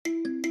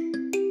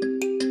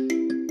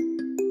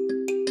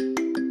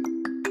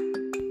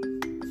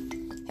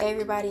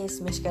everybody, it's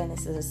Mishka and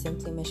this is a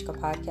Simply Mishka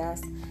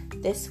podcast.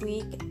 This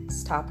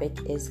week's topic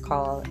is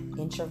called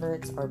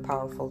Introverts Are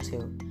Powerful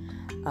Too.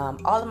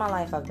 All of my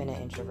life I've been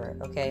an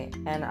introvert, okay?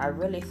 And I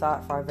really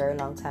thought for a very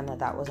long time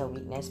that was a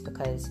weakness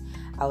because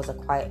I was a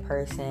quiet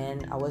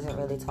person. I wasn't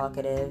really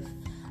talkative.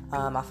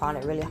 I found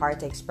it really hard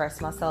to express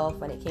myself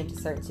when it came to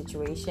certain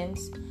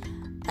situations.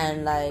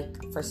 And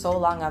for so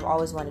long I've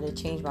always wanted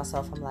to change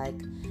myself. I'm like,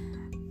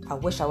 I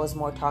wish I was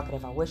more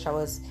talkative. I wish I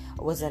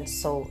wasn't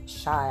so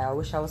shy. I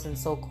wish I wasn't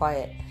so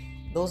quiet.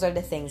 Those are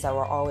the things that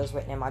were always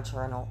written in my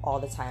journal all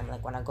the time.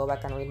 Like when I go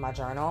back and read my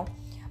journal.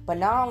 But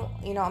now,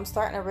 I'm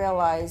starting to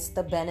realize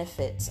the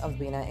benefits of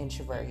being an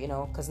introvert,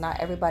 because not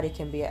everybody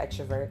can be an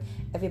extrovert.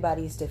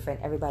 Everybody's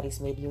different. Everybody's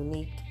made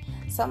unique.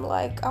 So I'm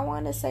like, I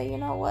want to say, you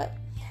know what?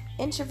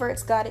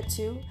 Introverts got it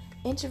too.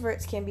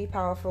 Introverts can be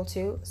powerful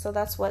too. So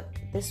that's what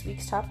this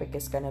week's topic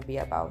is going to be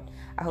about.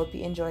 I hope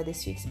you enjoy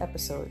this week's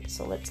episode.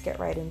 So let's get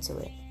right into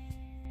it.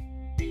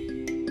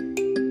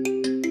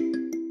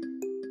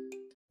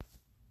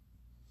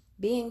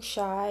 Being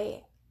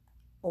shy,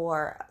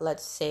 or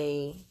let's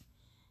say,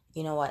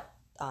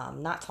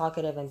 not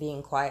talkative and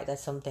being quiet,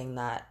 that's something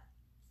that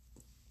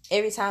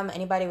every time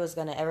anybody was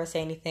going to ever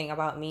say anything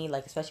about me,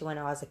 especially when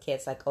I was a kid,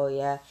 it's like, oh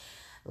yeah,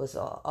 it was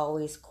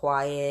always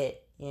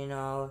quiet,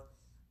 didn't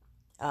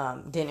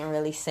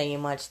really say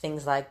much,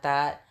 things like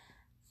that.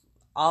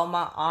 All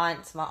my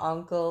aunts, my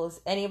uncles,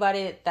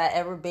 anybody that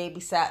ever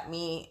babysat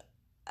me,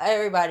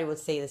 everybody would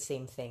say the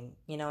same thing,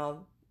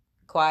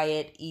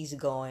 quiet,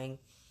 easygoing,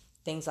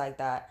 things like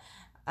that.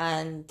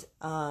 And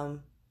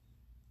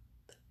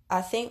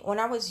I think when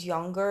I was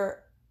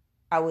younger,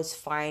 I was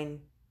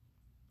fine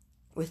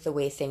with the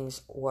way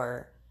things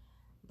were.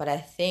 But I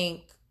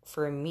think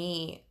for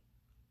me,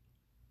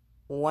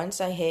 once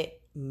I hit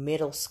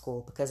middle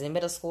school, because in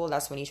middle school,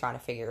 that's when you're trying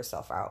to figure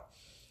yourself out.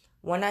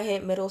 When I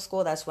hit middle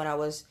school, that's when I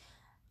was,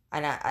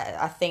 and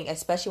I think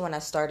especially when I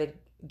started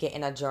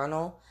getting a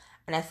journal,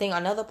 and I think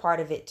another part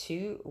of it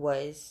too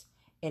was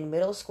in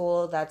middle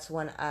school, that's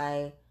when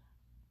I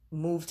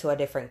moved to a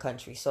different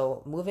country.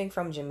 So moving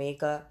from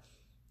Jamaica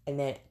and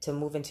then to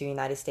move into the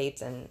United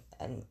States and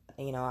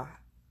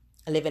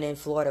living in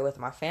Florida with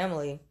my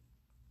family,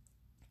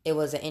 it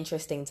was an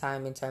interesting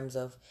time in terms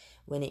of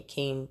when it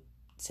came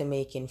to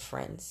making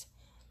friends.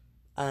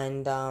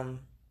 And I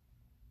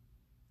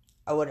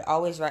would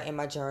always write in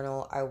my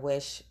journal, I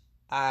wish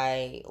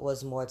I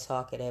was more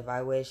talkative.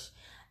 I wish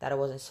that I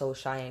wasn't so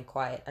shy and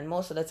quiet. And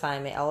most of the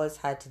time, it always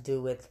had to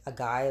do with a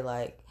guy.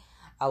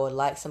 I would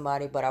like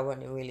somebody, but I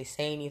wouldn't really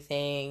say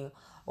anything,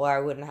 or I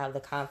wouldn't have the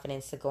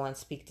confidence to go and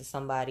speak to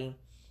somebody.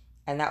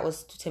 And that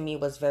was, to me,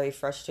 was very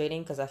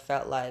frustrating because I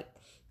felt like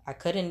I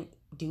couldn't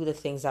do the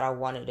things that I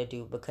wanted to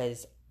do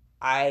because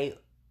I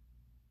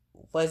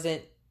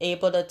wasn't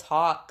able to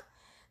talk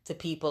to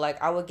people.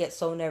 I would get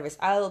so nervous.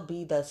 I would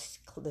be the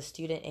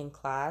student in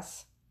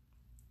class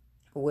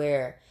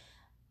where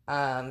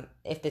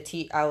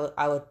if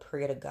I would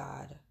pray to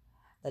God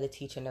that the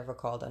teacher never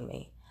called on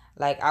me.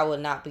 I would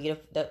not be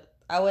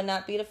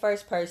the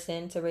first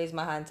person to raise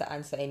my hand to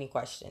answer any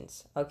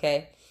questions.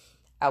 Okay,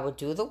 I would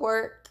do the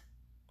work,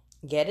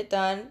 get it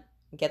done,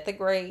 get the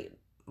grade,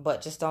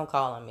 but just don't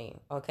call on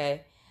me.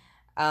 Okay,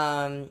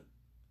 I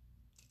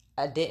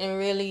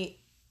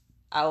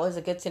was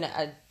a good student.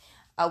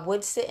 I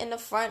would sit in the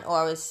front or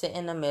I would sit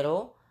in the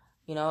middle,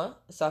 so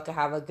I could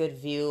have a good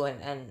view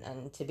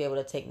and to be able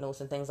to take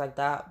notes and things like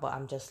that. But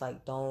I'm just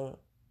like, don't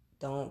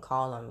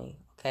call on me,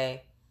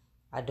 okay?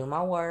 I do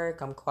my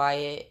work. I'm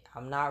quiet.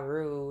 I'm not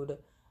rude.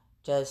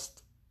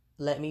 Just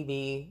let me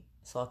be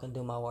so I can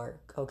do my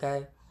work,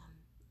 okay?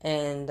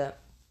 And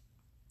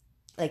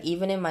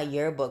even in my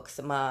yearbooks,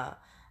 my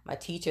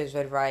teachers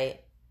would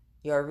write,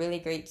 "You're a really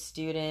great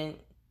student.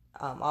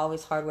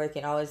 Always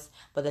hardworking. Always."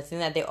 But the thing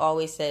that they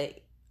always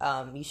say,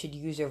 you should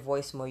use your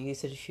voice more. You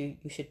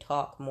should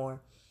talk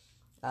more.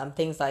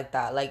 Things like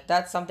that.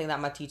 That's something that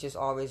my teachers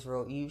always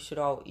wrote. You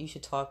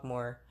should talk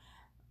more.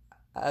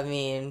 I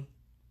mean,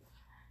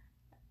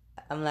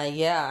 I'm like,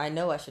 yeah, I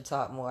know I should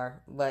talk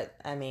more, but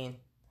I mean,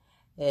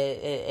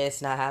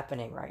 it's not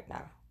happening right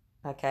now.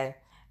 Okay,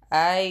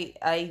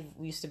 I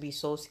used to be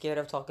so scared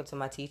of talking to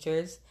my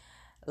teachers.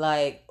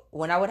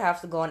 When I would have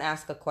to go and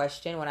ask a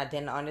question when I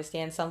didn't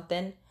understand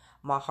something,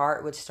 my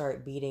heart would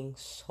start beating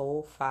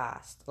so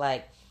fast.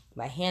 My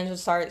hands would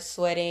start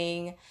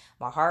sweating.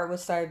 My heart would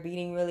start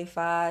beating really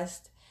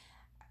fast.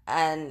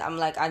 And I'm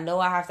like, I know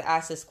I have to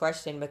ask this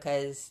question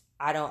because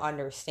I don't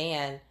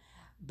understand.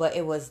 But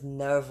it was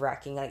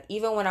nerve-wracking.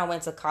 Even when I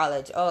went to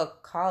college,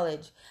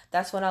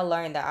 that's when I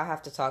learned that I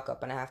have to talk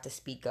up and I have to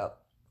speak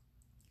up.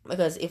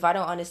 Because if I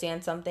don't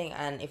understand something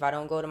and if I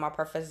don't go to my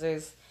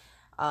professor's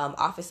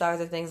office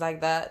hours and things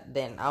like that,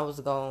 then I was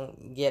going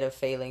to get a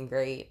failing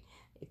grade.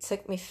 It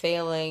took me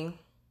failing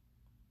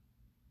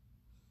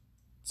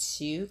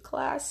 2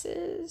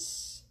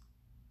 classes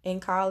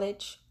in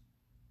college.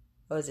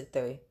 Or was it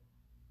 3?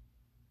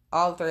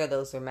 All 3 of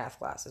those were math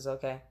classes,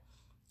 okay?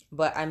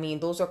 But I mean,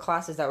 those are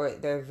classes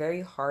they're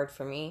very hard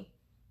for me.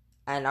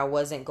 and I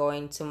wasn't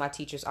going to my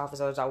teacher's office.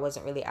 I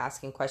wasn't really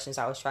asking questions.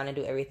 I was trying to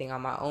do everything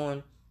on my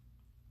own.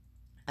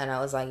 And I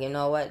was like, you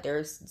know what?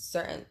 There's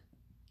certain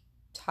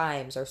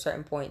times or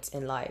certain points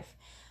in life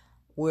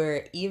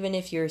where even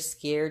if you're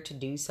scared to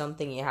do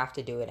something, you have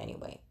to do it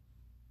anyway.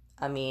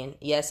 I mean,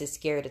 yes, it's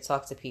scary to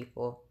talk to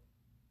people,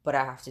 but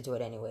I have to do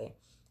it anyway.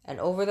 And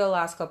over the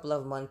last couple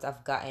of months,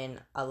 I've gotten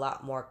a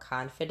lot more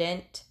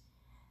confident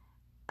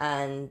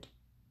and,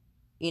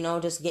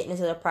 just getting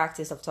into the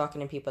practice of talking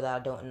to people that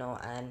I don't know.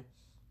 And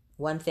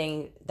one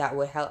thing that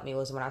would help me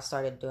was when I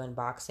started doing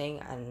boxing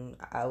and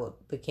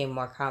became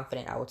more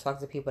confident. I would talk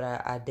to people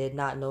that I did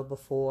not know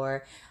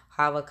before,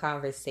 have a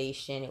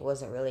conversation. It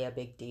wasn't really a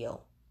big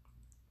deal.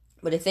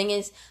 But the thing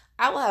is,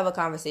 I will have a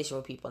conversation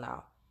with people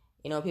now.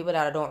 People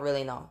that I don't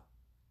really know.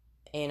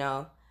 You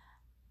know,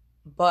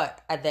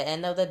 but at the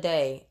end of the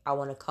day, I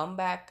want to come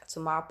back to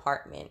my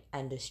apartment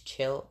and just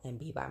chill and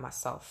be by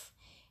myself,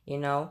 you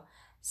know?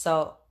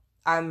 So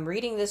I'm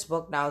reading this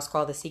book now. It's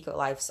called The Secret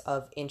Lives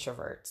of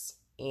Introverts.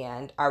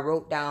 And I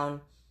wrote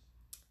down,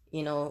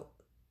 you know,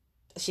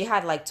 she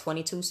had like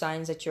 22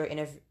 signs that you're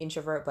an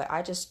introvert, but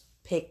I just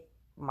picked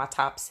my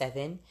top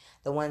 7,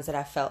 the ones that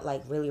I felt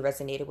like really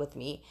resonated with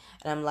me.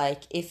 And I'm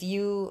like, if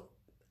you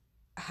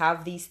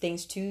have these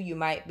things too, you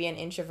might be an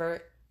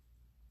introvert,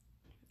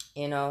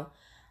 you know?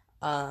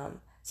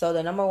 So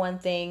the number one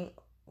of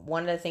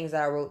the things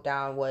that I wrote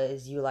down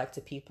was you like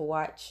to people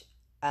watch.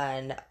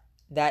 And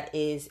that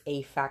is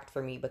a fact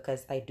for me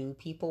because I do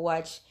people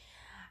watch.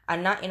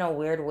 I'm not in a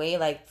weird way.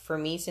 Like for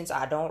me, since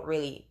I don't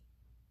really,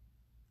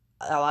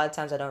 a lot of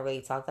times I don't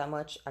really talk that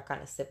much. I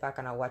kind of sit back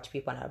and I watch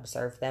people and I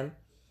observe them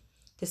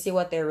to see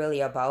what they're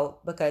really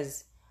about.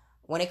 Because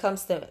when it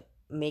comes to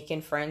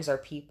making friends or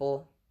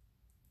people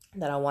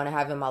that I want to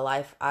have in my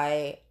life,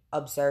 I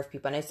observe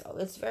people, and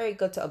it's very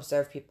good to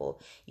observe people.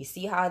 You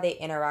see how they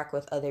interact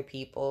with other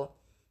people,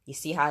 you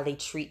see how they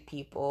treat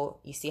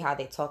people, you see how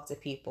they talk to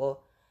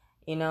people,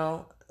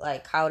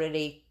 like how do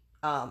they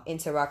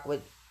interact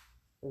with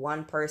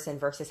one person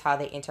versus how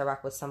they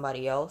interact with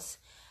somebody else.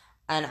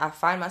 And I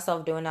find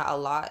myself doing that a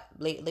lot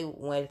lately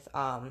with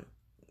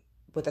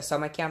the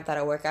summer camp that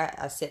I work at.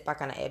 I sit back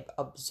and I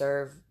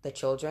observe the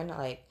children,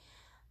 like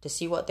to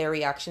see what their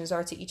reactions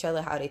are to each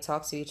other, how they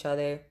talk to each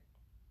other,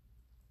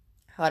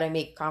 how to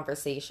make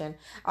conversation.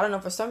 I don't know,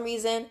 for some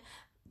reason,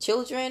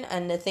 children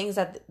and the things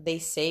that they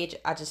say,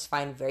 I just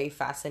find very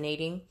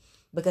fascinating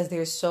because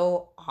they're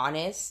so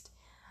honest.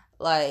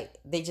 Like,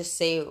 they just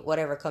say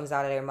whatever comes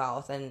out of their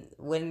mouth. And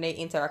when they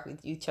interact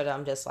with each other,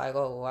 I'm just like,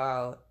 oh,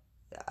 wow.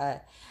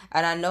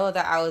 And I know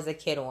that I was a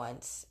kid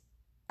once.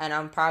 And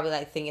I'm probably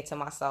like thinking to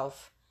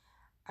myself,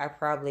 I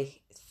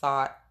probably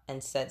thought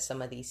and said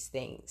some of these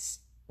things.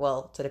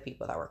 Well, to the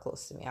people that were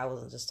close to me. I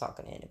wasn't just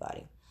talking to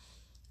anybody.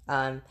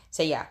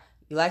 So yeah,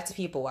 you like to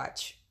people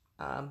watch.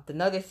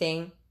 Another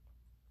thing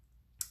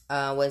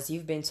was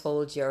you've been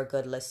told you're a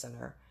good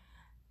listener.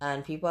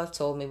 And people have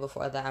told me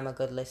before that I'm a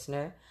good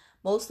listener.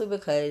 Mostly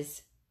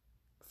because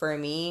for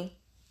me,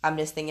 I'm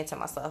just thinking to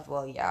myself,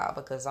 well, yeah,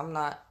 because I'm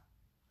not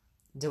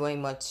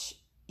doing much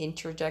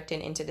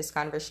interjecting into this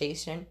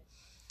conversation.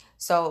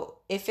 So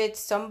if it's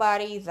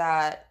somebody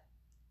that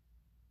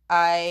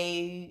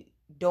I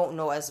don't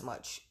know as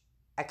much,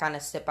 I kind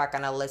of sit back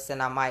and I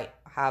listen. I might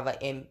have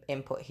an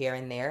input here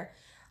and there.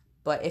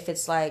 But if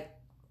it's like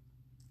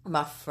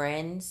my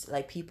friends,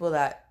 like people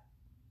that,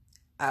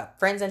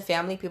 friends and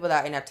family, people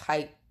that are in a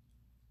tight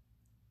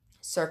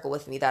circle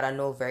with me that I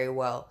know very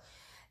well,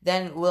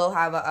 then we'll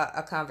have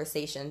a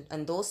conversation.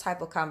 And those type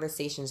of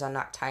conversations are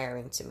not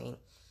tiring to me.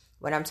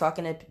 When I'm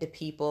talking to the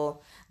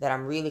people that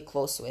I'm really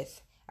close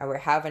with and we're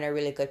having a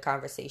really good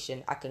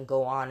conversation, I can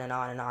go on and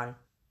on and on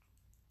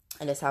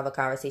and just have a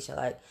conversation.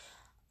 Like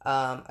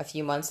a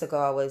few months ago,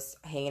 I was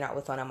hanging out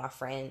with one of my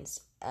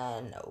friends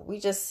and we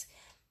just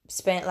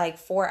spent like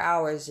 4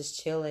 hours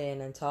just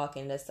chilling and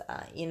talking, just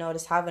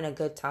having a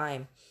good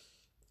time.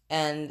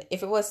 And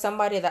if it was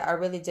somebody that I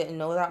really didn't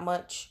know that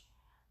much,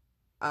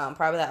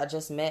 probably that I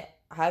just met,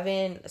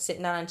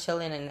 sitting down and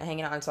chilling and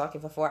hanging out and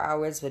talking for 4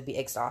 hours would be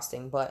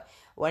exhausting. But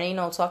when,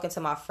 talking to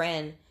my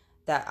friend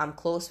that I'm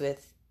close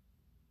with,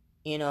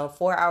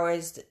 4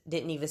 hours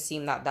didn't even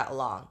seem that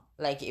long.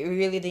 Like, it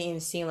really didn't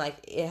even seem like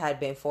it had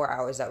been 4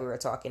 hours that we were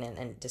talking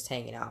and just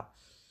hanging out.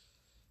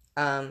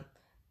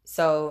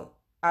 So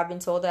I've been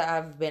told that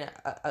I've been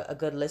a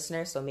good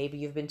listener. So maybe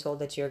you've been told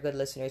that you're a good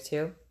listener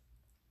too.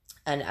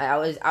 And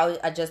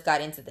I just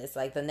got into this.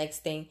 Like, the next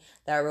thing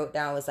that I wrote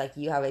down was like,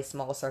 you have a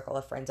small circle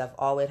of friends. I've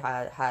always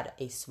had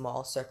a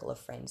small circle of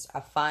friends. I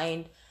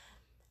find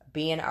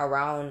being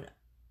around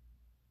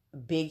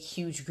big,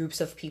 huge groups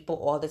of people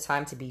all the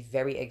time to be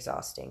very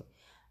exhausting.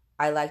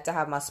 I like to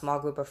have my small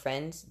group of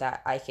friends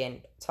that I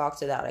can talk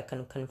to, that I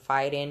can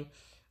confide in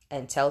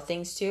and tell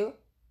things to.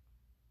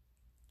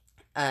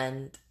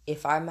 And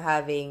if I'm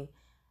having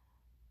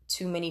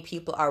too many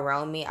people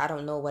around me, I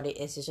don't know what it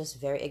is. It's just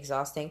very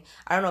exhausting.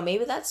 I don't know.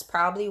 Maybe that's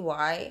probably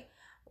why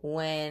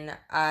when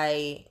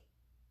I'm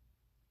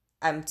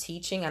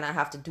teaching and I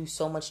have to do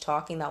so much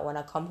talking, that when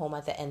I come home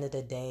at the end of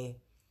the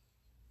day,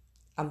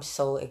 I'm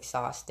so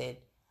exhausted.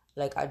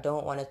 Like, I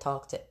don't want to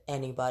talk to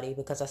anybody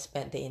because I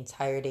spent the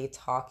entire day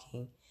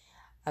talking.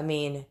 I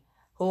mean,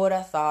 who would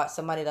have thought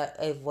somebody that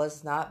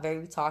was not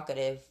very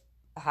talkative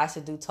has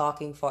to do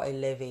talking for a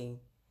living?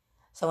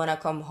 So when I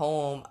come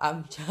home,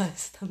 I'm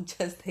just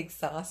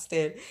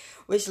exhausted,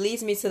 which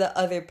leads me to the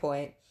other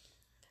point,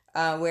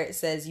 where it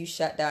says you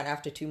shut down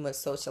after too much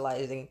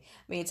socializing.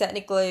 I mean,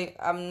 technically,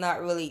 I'm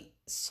not really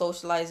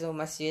socializing with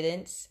my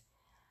students,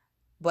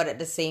 but at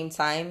the same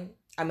time,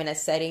 I'm in a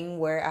setting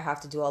where I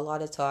have to do a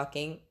lot of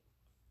talking,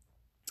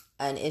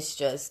 and it's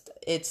just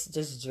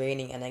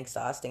draining and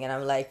exhausting. And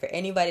I'm like, for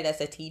anybody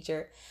that's a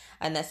teacher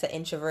and that's an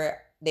introvert,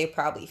 they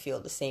probably feel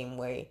the same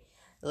way.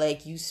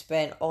 Like, you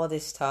spend all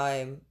this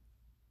time,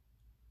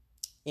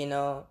 you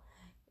know,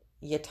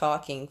 you're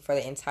talking for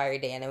the entire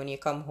day, and then when you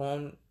come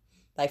home,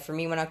 like for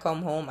me, when I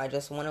come home, I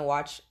just want to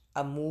watch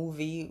a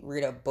movie,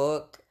 read a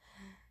book,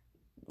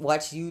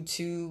 watch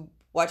YouTube,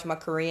 watch my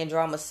Korean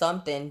drama,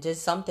 something,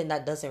 just something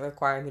that doesn't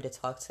require me to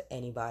talk to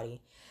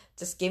anybody.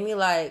 Just give me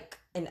like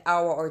an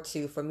hour or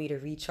two for me to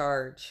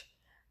recharge.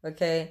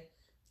 Okay?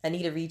 I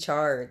need to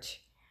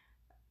recharge.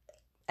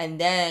 And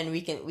then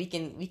we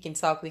can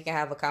talk, we can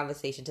have a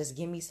conversation. Just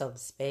give me some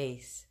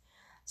space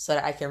so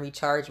that I can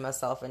recharge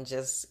myself and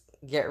just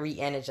get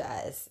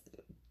re-energized,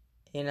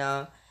 you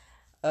know?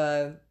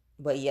 Uh,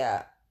 but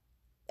yeah.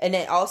 And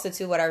then also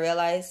too, what I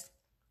realized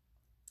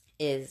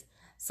is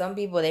some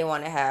people, they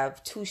want to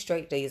have 2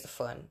 straight days of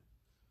fun.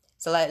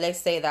 So like, let's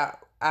say that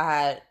I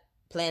had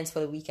plans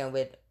for the weekend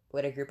with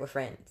a group of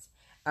friends,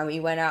 and we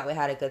went out, we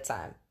had a good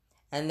time,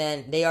 and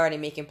then they already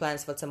making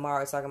plans for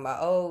tomorrow, talking about,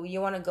 oh,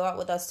 you want to go out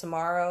with us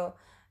tomorrow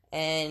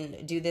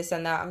and do this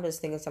and that. I'm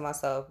just thinking to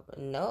myself,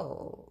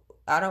 no,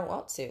 I don't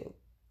want to.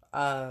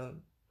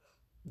 Um,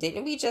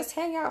 didn't we just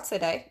hang out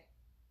today?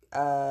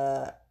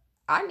 Uh,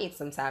 I need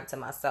some time to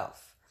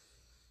myself.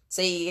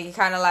 So you're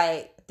kind of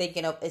like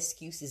thinking of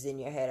excuses in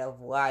your head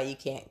of why you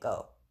can't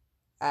go.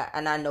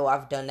 And I know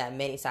I've done that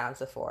many times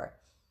before.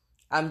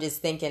 I'm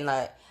just thinking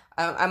like,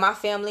 and my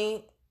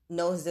family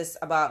knows this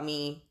about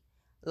me.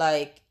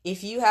 Like,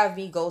 if you have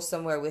me go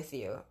somewhere with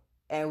you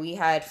and we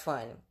had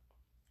fun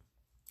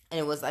and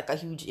it was like a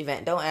huge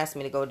event, don't ask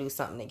me to go do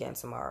something again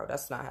tomorrow.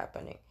 That's not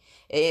happening.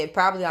 It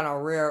probably on a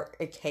rare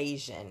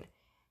occasion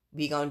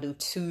we gonna do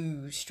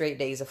 2 straight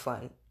days of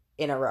fun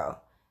in a row.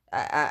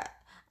 I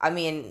I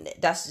mean,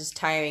 that's just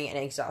tiring and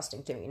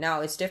exhausting to me.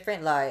 Now it's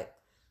different. Like,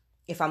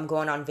 if I'm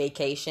going on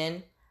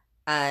vacation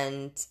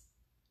and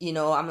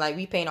I'm like,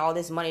 we paying all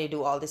this money to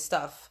do all this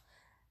stuff.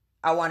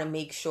 I want to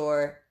make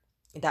sure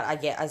that I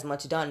get as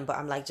much done, but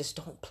I'm like, just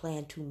don't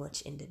plan too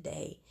much in the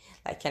day.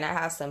 Like, can I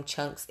have some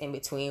chunks in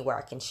between where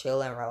I can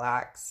chill and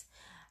relax?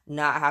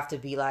 Not have to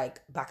be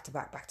like back to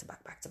back, back to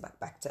back, back to back,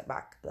 back to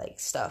back, like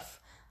stuff.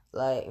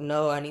 Like,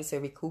 no, I need to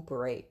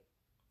recuperate.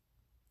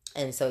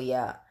 And so,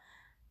 yeah,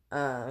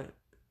 um,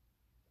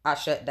 I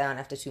shut down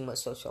after too much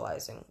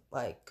socializing.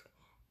 Like,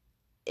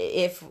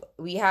 if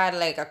we had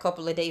like a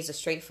couple of days of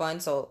straight fun,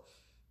 so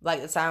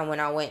like the time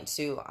when I went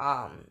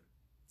on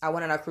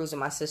a cruise with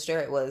my sister.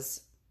 It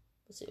was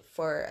it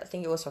for, I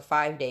think it was for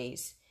 5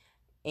 days.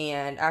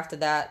 And after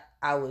that,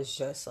 I was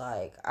just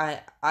like,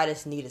 I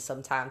just needed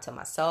some time to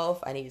myself.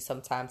 I needed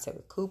some time to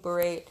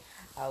recuperate.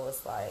 I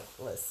was like,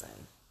 listen,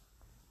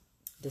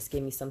 just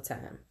give me some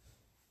time.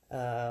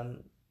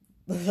 Um,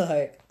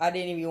 like, I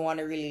didn't even want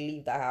to really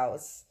leave the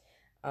house.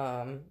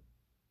 Um,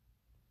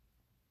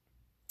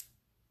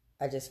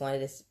 I just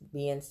wanted to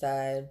be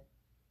inside,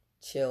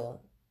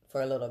 chill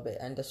for a little bit,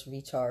 and just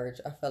recharge.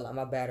 I felt like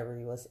my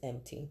battery was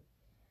empty.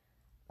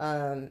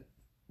 Um,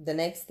 the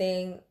next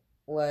thing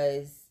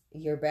was,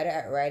 you're better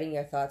at writing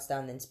your thoughts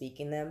down than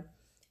speaking them.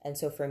 And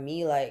so for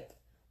me, like,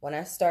 when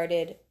I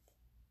started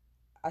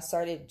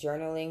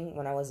journaling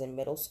when I was in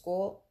middle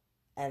school,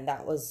 and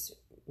that was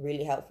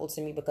really helpful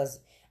to me because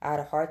I had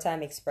a hard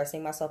time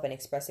expressing myself and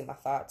expressing my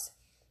thoughts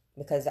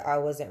because I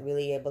wasn't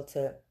really able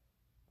to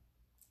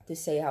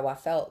say how I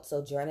felt.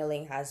 So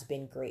journaling has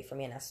been great for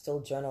me, and I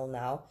still journal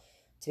now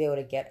to be able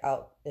to get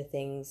out the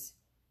things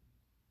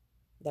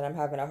that I'm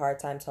having a hard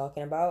time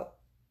talking about.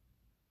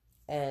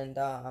 And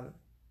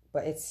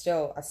but I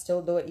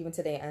still do it even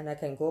today, and I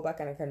can go back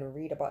and I can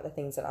read about the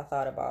things that I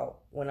thought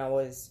about when I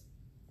was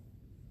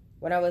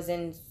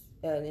in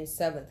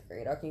seventh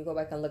grade. I can go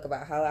back and look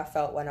about how I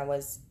felt when I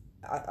was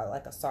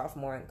like a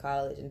sophomore in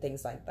college and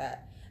things like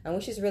that. And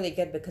which is really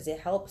good because it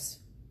helps,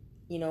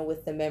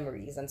 with the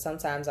memories. And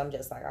sometimes I'm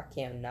just like, I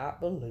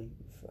cannot believe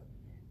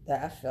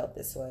that I felt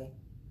this way.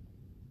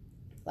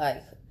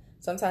 Like,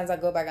 sometimes I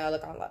go back and I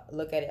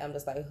look at it. I'm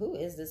just like, who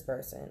is this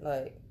person?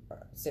 Like,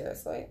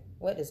 seriously,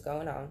 what is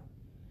going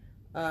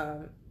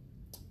on?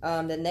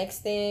 Um, the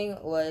next thing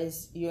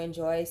was, you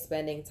enjoy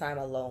spending time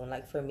alone.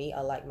 Like, for me,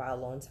 I like my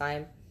alone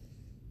time.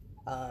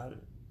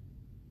 Um,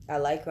 I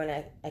like when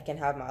I can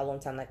have my alone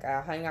time. Like,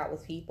 I hang out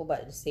with people,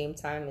 but at the same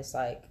time, it's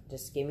like,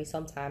 just give me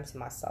some time to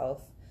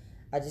myself.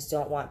 I just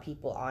don't want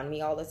people on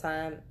me all the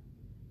time.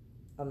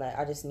 I'm like,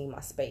 I just need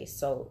my space.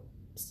 So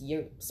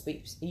you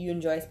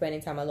enjoy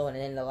spending time alone.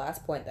 And then the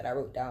last point that I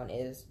wrote down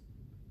is,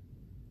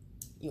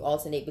 You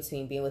alternate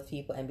between being with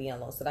people and being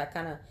alone. So that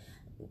kind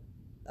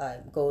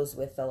of goes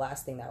with the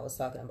last thing that I was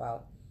talking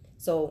about.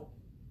 So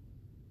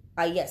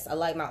yes, I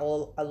like my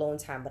all alone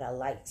time, but I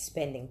like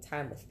spending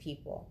time with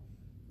people.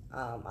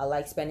 I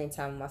like spending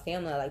time with my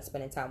family. I like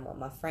spending time with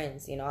my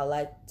friends. I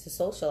like to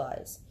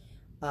socialize.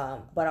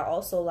 But I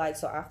also like,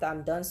 so after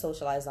I'm done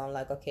socializing, I'm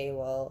like, okay,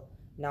 well,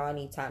 now I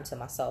need time to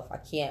myself. I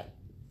can't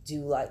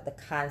do like the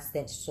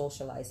constant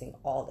socializing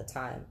all the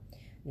time.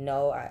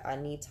 No, I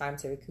need time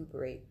to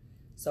recuperate.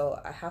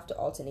 So I have to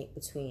alternate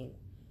between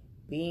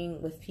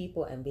being with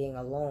people and being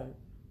alone.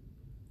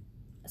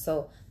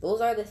 So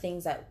those are the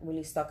things that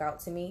really stuck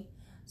out to me.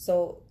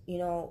 So,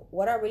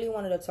 what I really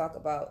wanted to talk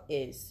about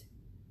is,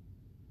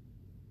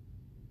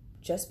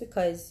 just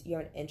because you're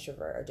an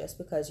introvert or just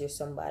because you're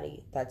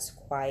somebody that's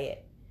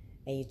quiet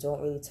and you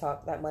don't really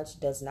talk that much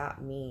does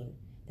not mean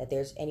that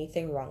there's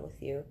anything wrong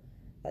with you.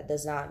 That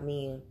does not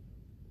mean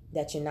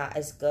that you're not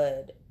as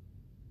good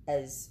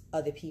as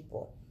other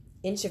people.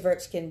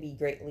 Introverts can be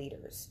great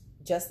leaders,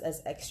 just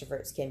as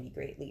extroverts can be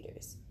great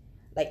leaders.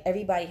 Like,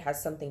 everybody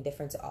has something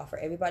different to offer.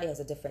 Everybody has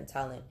a different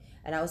talent.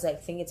 And I was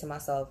like thinking to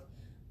myself,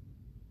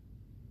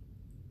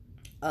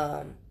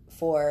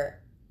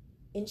 for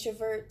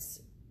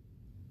introverts,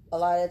 a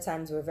lot of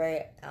times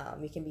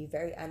we can be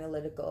very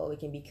analytical, we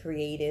can be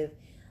creative.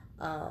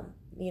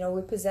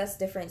 We possess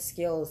different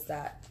skills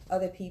that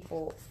other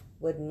people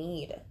would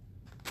need.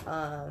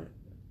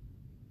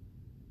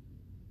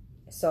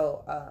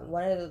 So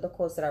one of the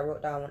quotes that I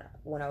wrote down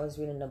when I was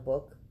reading the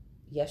book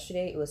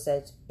yesterday, it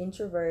said,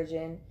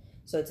 introversion.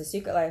 So it's A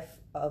Secret Life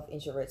of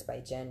Introverts by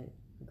Jen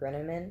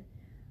Grenneman.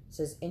 It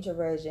says,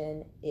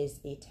 introversion is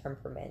a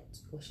temperament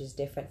which is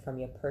different from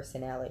your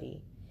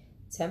personality.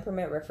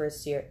 Temperament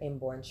refers to your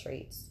inborn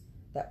traits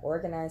that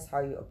organize how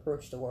you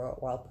approach the world,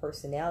 while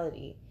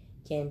personality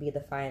can be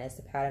defined as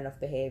the pattern of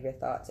behavior,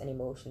 thoughts, and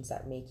emotions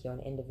that make you an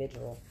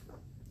individual.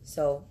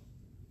 So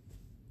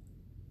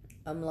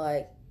I'm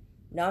like,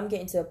 now I'm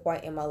getting to a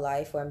point in my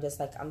life where I'm just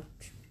like, I'm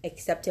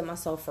accepting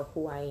myself for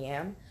who I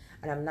am,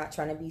 and I'm not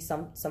trying to be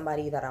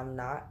somebody that I'm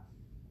not.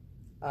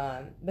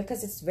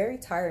 Because it's very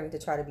tiring to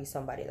try to be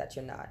somebody that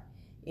you're not.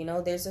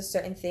 There's just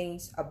certain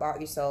things about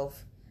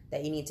yourself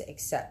that you need to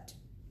accept,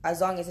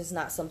 as long as it's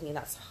not something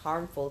that's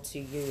harmful to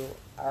you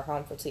or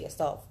harmful to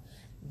yourself.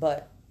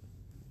 But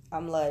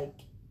I'm like,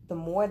 the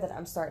more that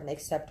I'm starting to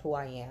accept who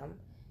I am,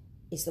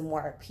 is the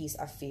more at peace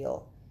I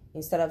feel.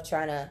 Instead of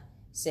trying to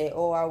say,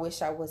 oh, I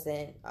wish I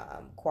wasn't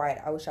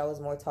quiet, I wish I was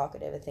more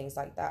talkative and things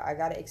like that. I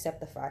gotta accept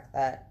the fact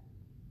that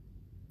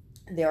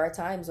there are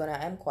times when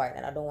I am quiet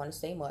and I don't want to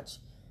say much.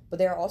 But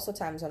there are also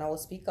times when I will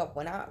speak up.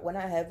 When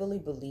I heavily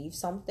believe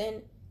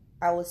something,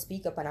 I will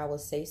speak up and I will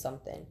say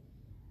something.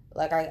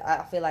 Like,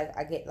 I feel like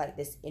I get like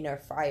this inner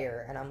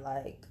fire, and I'm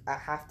like, I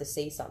have to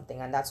say something,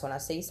 and that's when I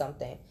say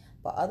something.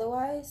 But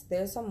otherwise,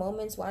 there's some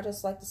moments where I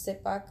just like to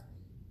sit back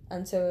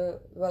and to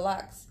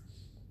relax.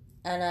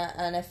 And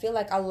I feel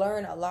like I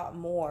learn a lot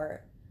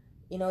more.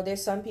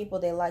 There's some people,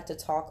 they like to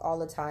talk all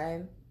the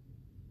time,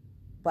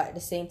 but at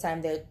the same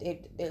time, they're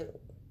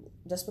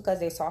just because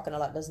they're talking a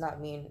lot does not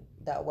mean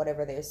that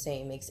whatever they're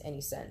saying makes any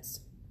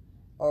sense,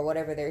 or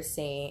whatever they're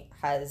saying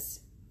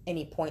has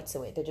any point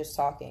to it. They're just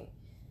talking.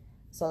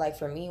 So, like,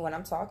 for me, when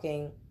I'm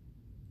talking,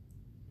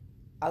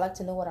 I like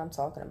to know what I'm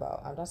talking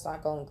about. I'm just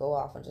not going to go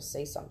off and just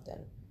say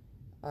something.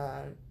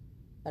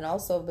 And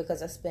also,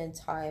 because I spend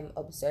time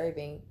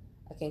observing,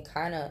 I can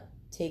kind of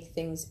take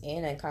things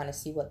in and kind of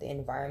see what the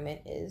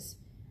environment is.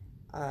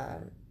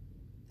 And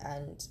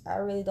I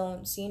really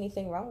don't see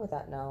anything wrong with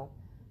that now.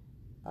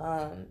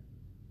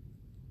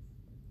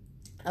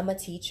 I'm a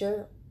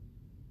teacher,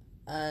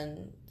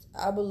 and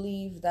I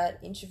believe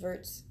that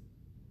introverts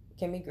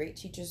can be great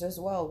teachers as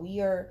well.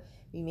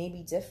 We may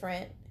be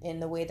different in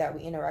the way that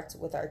we interact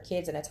with our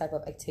kids and the type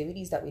of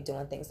activities that we do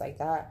and things like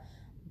that,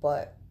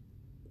 but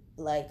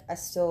like, I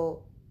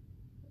still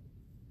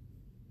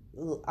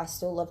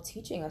love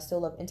teaching. I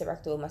still love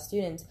interacting with my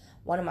students.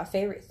 One of my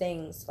favorite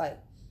things, like,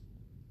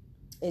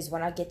 is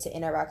when I get to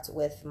interact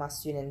with my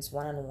students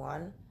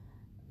one-on-one.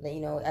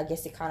 I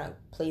guess it kind of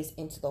plays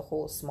into the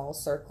whole small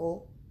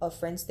circle of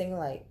friends thing.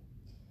 Like,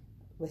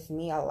 with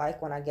me, I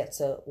like when I get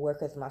to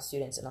work with my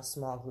students in a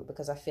small group,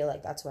 because I feel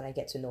like that's when I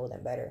get to know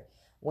them better.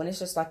 When it's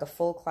just like a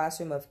full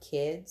classroom of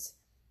kids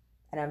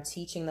and I'm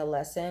teaching the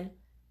lesson,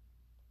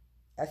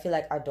 I feel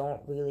like I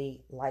don't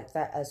really like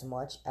that as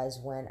much as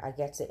when I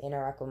get to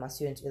interact with my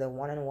students either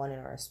one-on-one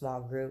or a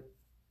small group,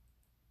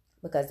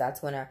 because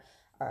that's when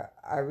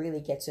I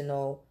really get to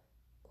know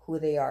who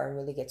they are and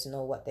really get to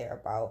know what they're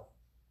about.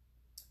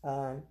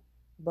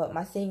 But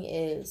my thing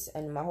is,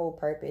 and my whole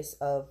purpose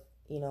of,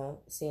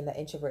 seeing that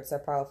introverts are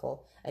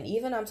powerful, and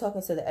even I'm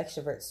talking to the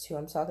extroverts too,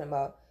 I'm talking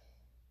about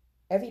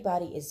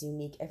everybody is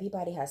unique.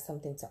 Everybody has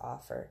something to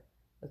offer.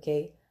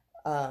 Okay.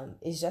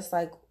 It's just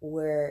like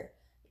where,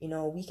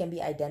 we can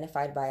be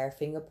identified by our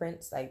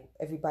fingerprints. Like,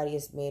 everybody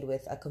is made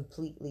with a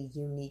completely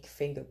unique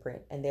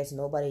fingerprint, and there's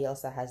nobody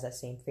else that has that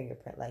same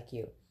fingerprint like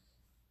you.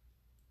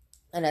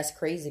 And that's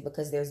crazy,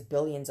 because there's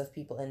billions of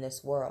people in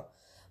this world.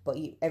 but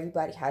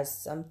everybody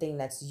has something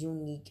that's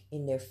unique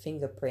in their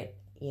fingerprint,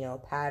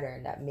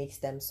 pattern that makes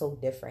them so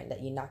different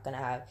that you're not gonna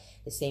have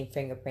the same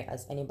fingerprint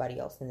as anybody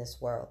else in this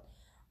world.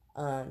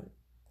 Um,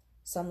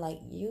 so I'm like,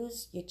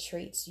 use your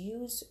traits,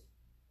 use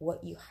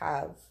what you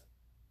have,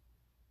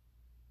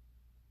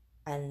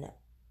 and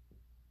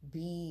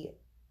be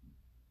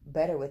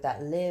better with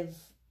that.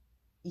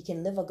 You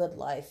can live a good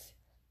life,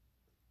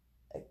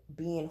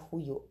 being who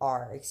you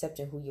are,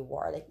 accepting who you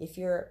are. Like if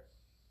you're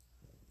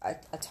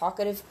a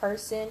talkative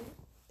person,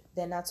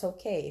 then that's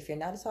okay. If you're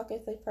not a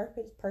talkative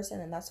person,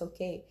 then that's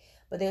okay.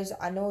 But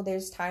I know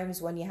there's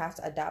times when you have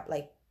to adapt.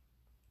 Like,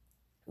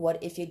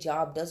 what if your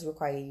job does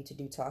require you to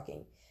do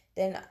talking?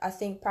 Then I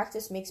think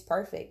practice makes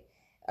perfect.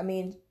 I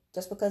mean,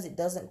 just because it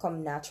doesn't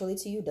come naturally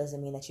to you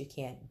doesn't mean that you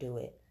can't do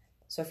it.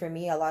 So for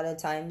me, a lot of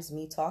times,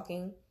 me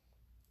talking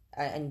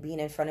and being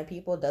in front of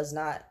people is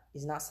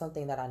not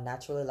something that I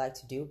naturally like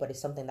to do, but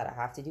it's something that I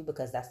have to do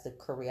because that's the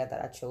career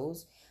that I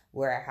chose,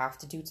 where I have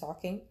to do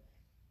talking.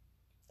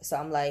 So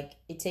I'm like,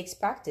 it takes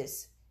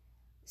practice.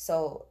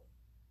 So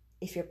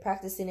if you're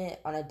practicing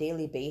it on a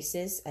daily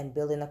basis and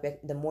building up,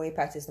 the more you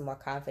practice, the more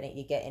confident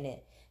you get in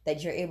it,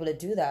 that you're able to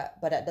do that.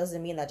 But that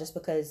doesn't mean that just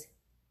because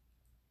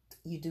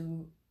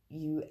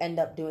you end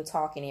up doing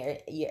talking, or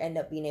you end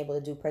up being able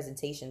to do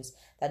presentations,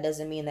 that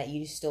doesn't mean that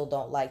you still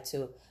don't like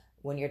to,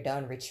 when you're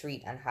done,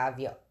 retreat and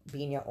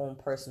be in your own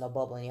personal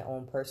bubble, in your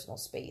own personal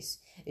space.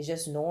 It's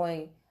just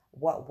knowing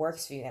what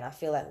works for you. And I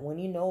feel like when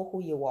you know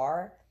who you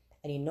are,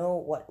 and you know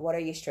what are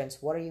your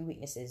strengths, what are your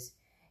weaknesses,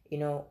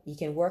 you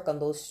can work on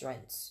those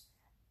strengths,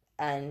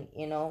 and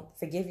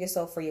forgive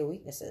yourself for your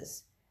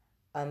weaknesses.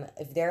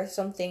 If there are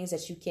some things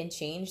that you can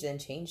change, then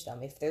change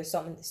them. If there's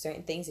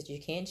certain things that you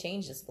can't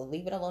change, just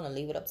leave it alone and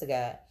leave it up to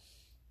God.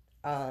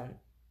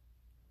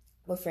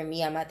 But for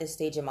me, I'm at this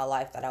stage in my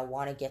life that I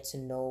want to get to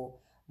know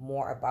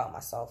more about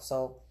myself.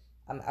 So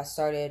I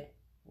started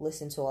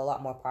listening to a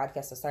lot more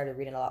podcasts. I started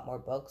reading a lot more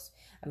books.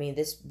 I mean,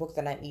 this book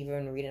that I'm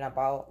even reading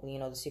about,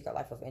 The Secret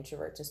Life of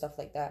Introverts and stuff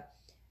like that,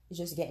 is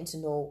just getting to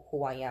know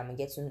who I am and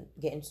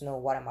getting to know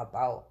what I'm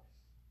about.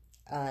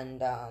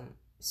 And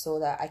so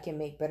that I can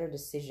make better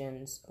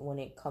decisions when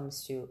it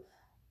comes to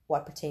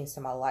what pertains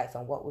to my life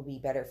and what would be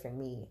better for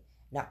me,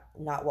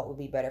 not what would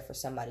be better for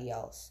somebody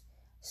else.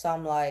 So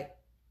I'm like,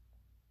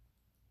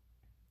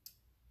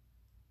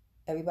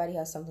 everybody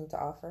has something to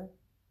offer.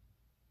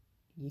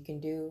 You can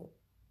do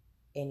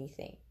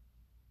anything.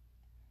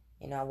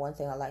 One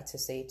thing I like to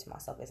say to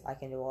myself is, I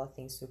can do all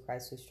things through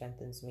Christ who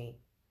strengthens me.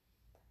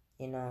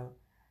 In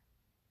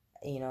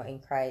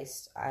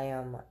Christ, I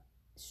am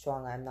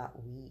strong, I'm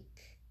not weak.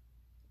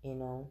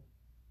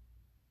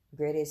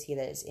 Greater is he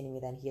that is in me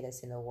than he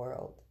that's in the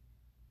world.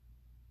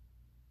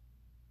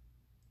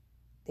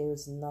 There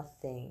is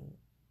nothing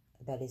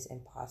that is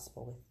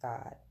impossible with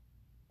God.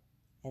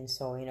 And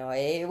so,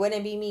 it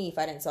wouldn't be me if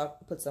I didn't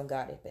put some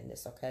God up in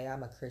this, okay?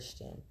 I'm a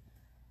Christian,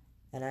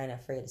 and I ain't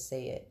afraid to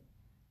say it.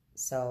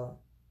 So,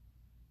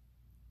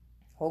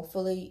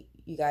 hopefully,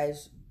 you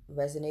guys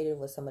resonated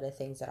with some of the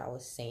things that I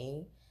was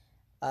saying.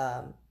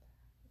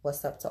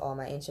 What's up to all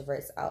my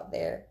introverts out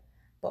there?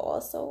 But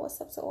also,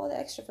 what's up to all the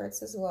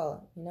extroverts as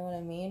well? You know what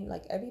I mean?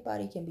 Like,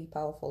 everybody can be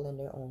powerful in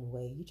their own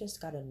way. You just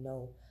gotta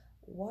know,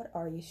 what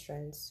are your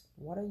strengths?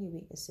 What are your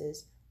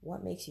weaknesses?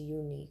 What makes you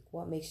unique?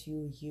 What makes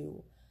you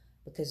you?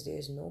 Because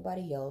there's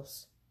nobody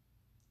else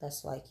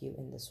that's like you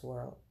in this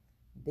world.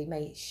 They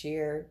might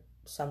share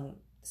some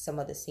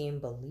of the same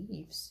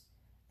beliefs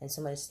and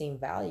some of the same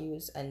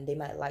values, and they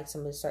might like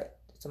some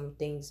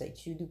things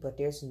that you do, but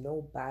there's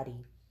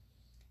nobody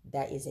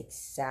that is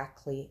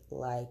exactly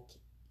like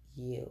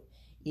you.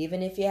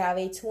 Even if you have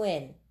a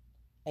twin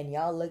and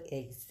y'all look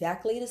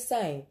exactly the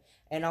same,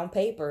 and on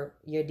paper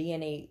your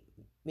DNA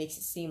makes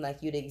it seem like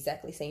you're the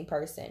exactly same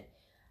person,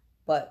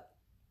 but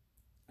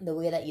the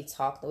way that you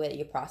talk, the way that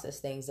you process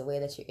things, the way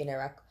that you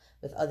interact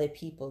with other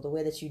people, the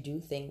way that you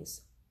do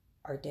things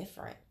are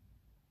different.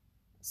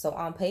 So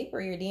on paper,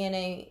 your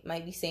DNA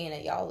might be saying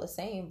that y'all are the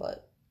same,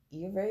 but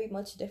you're very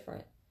much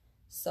different.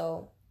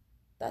 So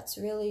that's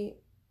really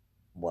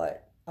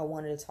what I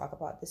wanted to talk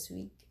about this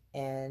week,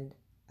 and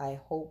I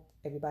hope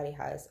everybody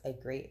has a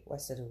great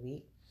rest of the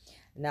week.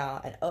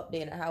 Now, an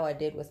update on how I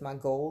did with my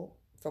goal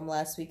from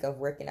last week of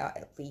working out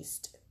at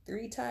least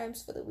 3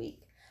 times for the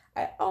week.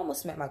 I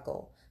almost met my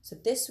goal. So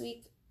this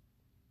week,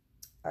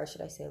 or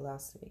should I say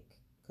last week,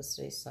 because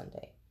today's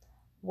Sunday.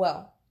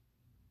 Well,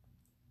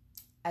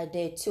 I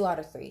did 2 out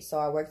of 3. So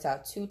I worked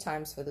out 2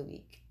 times for the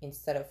week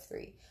instead of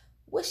 3,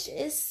 which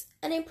is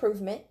an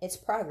improvement. It's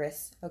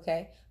progress,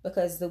 okay?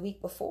 Because the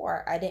week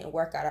before, I didn't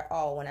work out at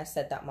all when I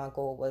said that my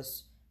goal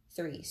was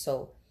 3.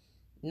 So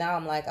now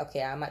I'm like,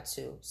 okay, I'm at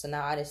 2. So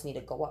now I just need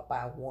to go up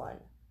by 1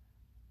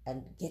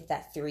 and get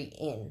that 3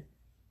 in.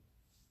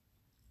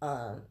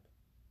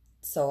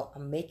 So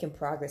I'm making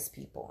progress,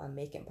 people. I'm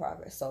making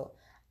progress. So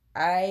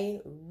I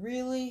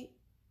really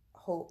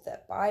hope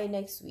that by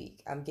next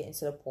week, I'm getting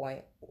to the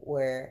point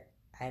where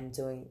I'm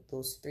doing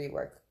those 3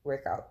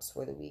 workouts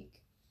for the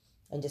week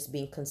and just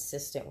being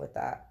consistent with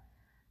that.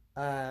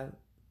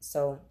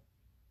 So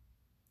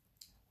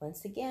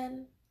once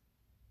again,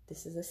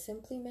 this is a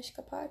Simply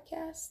Mishka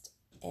podcast,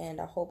 and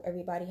I hope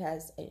everybody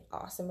has an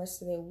awesome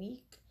rest of their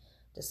week.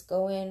 Just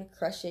go in,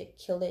 crush it,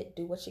 kill it,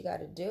 do what you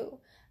gotta do,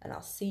 and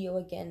I'll see you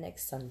again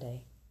next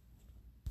Sunday.